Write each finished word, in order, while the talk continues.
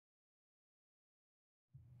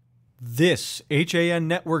This HAN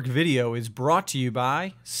Network video is brought to you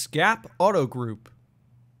by SCAP Auto Group.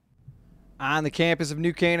 On the campus of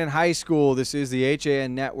New Canaan High School, this is the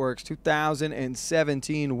HAN Network's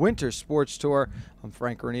 2017 Winter Sports Tour. I'm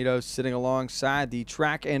Frank Granito, sitting alongside the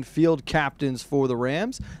track and field captains for the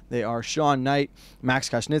Rams. They are Sean Knight, Max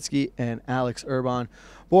Koschnitzke, and Alex Urbahn.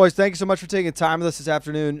 Boys, thank you so much for taking time with us this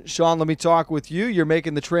afternoon. Sean, let me talk with you. You're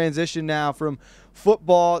making the transition now from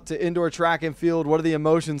football to indoor track and field. What are the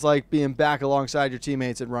emotions like being back alongside your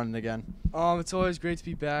teammates and running again? It's always great to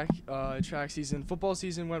be back. Track season, football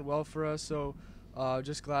season went well for us, so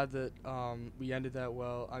just glad that we ended that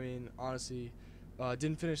well. I mean, honestly,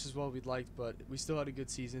 didn't finish as well as we'd liked, but we still had a good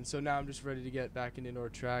season. So now I'm just ready to get back in indoor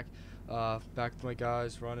track, back with my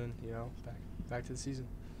guys running, back to the season.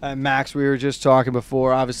 Max, we were just talking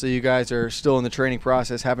before. Obviously, you guys are still in the training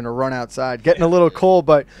process, having to run outside, getting a little cold.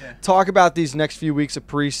 But talk about these next few weeks of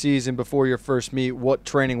preseason before your first meet. What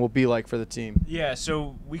training will be like for the team? Yeah,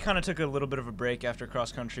 so we kind of took a little bit of a break after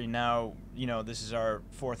cross country. Now, this is our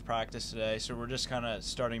fourth practice today, so we're just kind of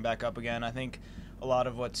starting back up again. I think a lot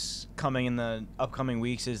of what's coming in the upcoming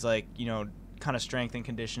weeks is kind of strength and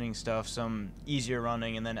conditioning stuff, some easier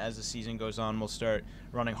running, and then as the season goes on, we'll start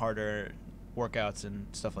running harder workouts and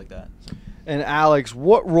stuff like that. And Alex,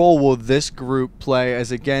 what role will this group play?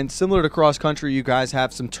 As again, similar to cross country, you guys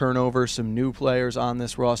have some turnover, some new players on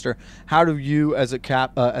this roster. How do you, as a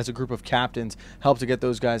group of captains, help to get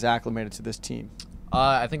those guys acclimated to this team?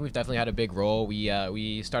 I think we've definitely had a big role.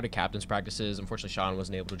 We started captains practices. Unfortunately, Sean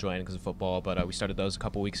wasn't able to join because of football, but we started those a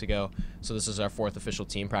couple weeks ago. So this is our fourth official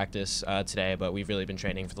team practice today, but we've really been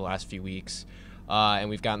training for the last few weeks. And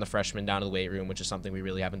we've gotten the freshmen down to the weight room, which is something we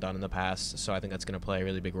really haven't done in the past. So I think that's going to play a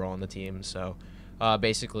really big role in the team. So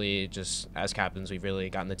basically, just as captains, we've really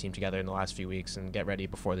gotten the team together in the last few weeks and get ready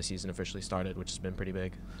before the season officially started, which has been pretty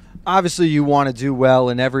big. Obviously, you want to do well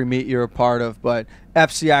in every meet you're a part of, but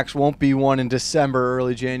FCIAC won't be one in December,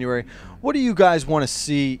 early January. What do you guys want to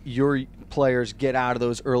see your players get out of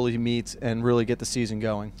those early meets and really get the season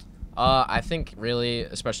going? I think really,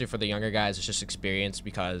 especially for the younger guys, it's just experience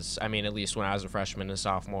because, I mean, at least when I was a freshman and a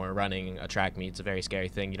sophomore, running a track meet's a very scary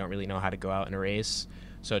thing. You don't really know how to go out in a race.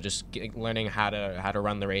 So just learning how to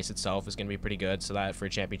run the race itself is going to be pretty good so that for a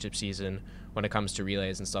championship season, when it comes to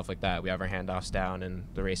relays and stuff like that, we have our handoffs down and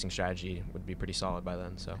the racing strategy would be pretty solid by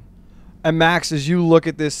then. So. And Max, as you look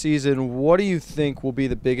at this season, what do you think will be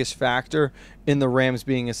the biggest factor in the Rams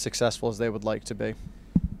being as successful as they would like to be?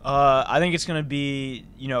 I think it's going to be,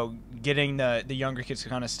 getting the younger kids to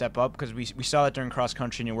kind of step up because we saw that during cross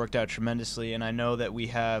country and it worked out tremendously. And I know that we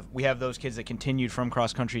have those kids that continued from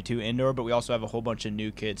cross country to indoor, but we also have a whole bunch of new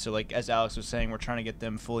kids. So like as Alex was saying, we're trying to get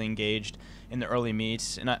them fully engaged in the early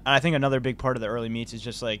meets. And I think another big part of the early meets is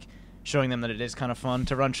just like showing them that it is kind of fun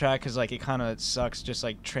to run track because like it kind of sucks just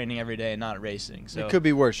like training every day and not racing. So it could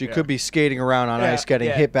be worse. You could be skating around on ice, getting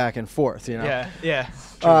hit back and forth. Yeah.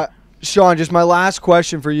 Sean, just my last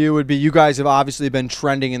question for you would be, you guys have obviously been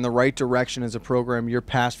trending in the right direction as a program your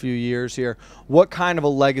past few years here. What kind of a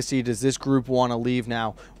legacy does this group want to leave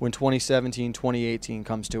now when 2017, 2018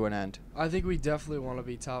 comes to an end? I think we definitely want to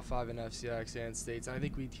be top 5 in FCIAC and states. I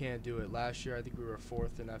think we can do it. Last year, I think we were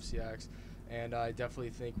 4th in FCIAC, and I definitely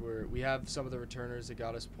think we have some of the returners that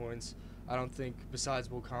got us points. I don't think, besides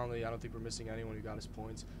Will Conley, I don't think we're missing anyone who got us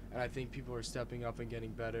points, and I think people are stepping up and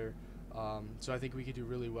getting better. So I think we could do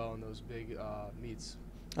really well in those big meets.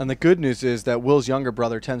 And the good news is that Will's younger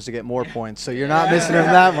brother tends to get more points, so you're not missing him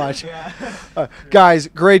that much. Guys,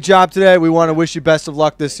 great job today. We want to wish you best of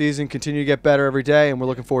luck this season. Continue to get better every day, and we're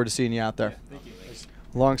looking forward to seeing you out there. Thank you.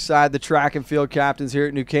 Alongside the track and field captains here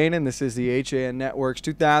at New Canaan, this is the HAN Network's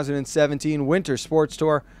 2017 Winter Sports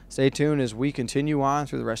Tour. Stay tuned as we continue on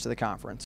through the rest of the conference.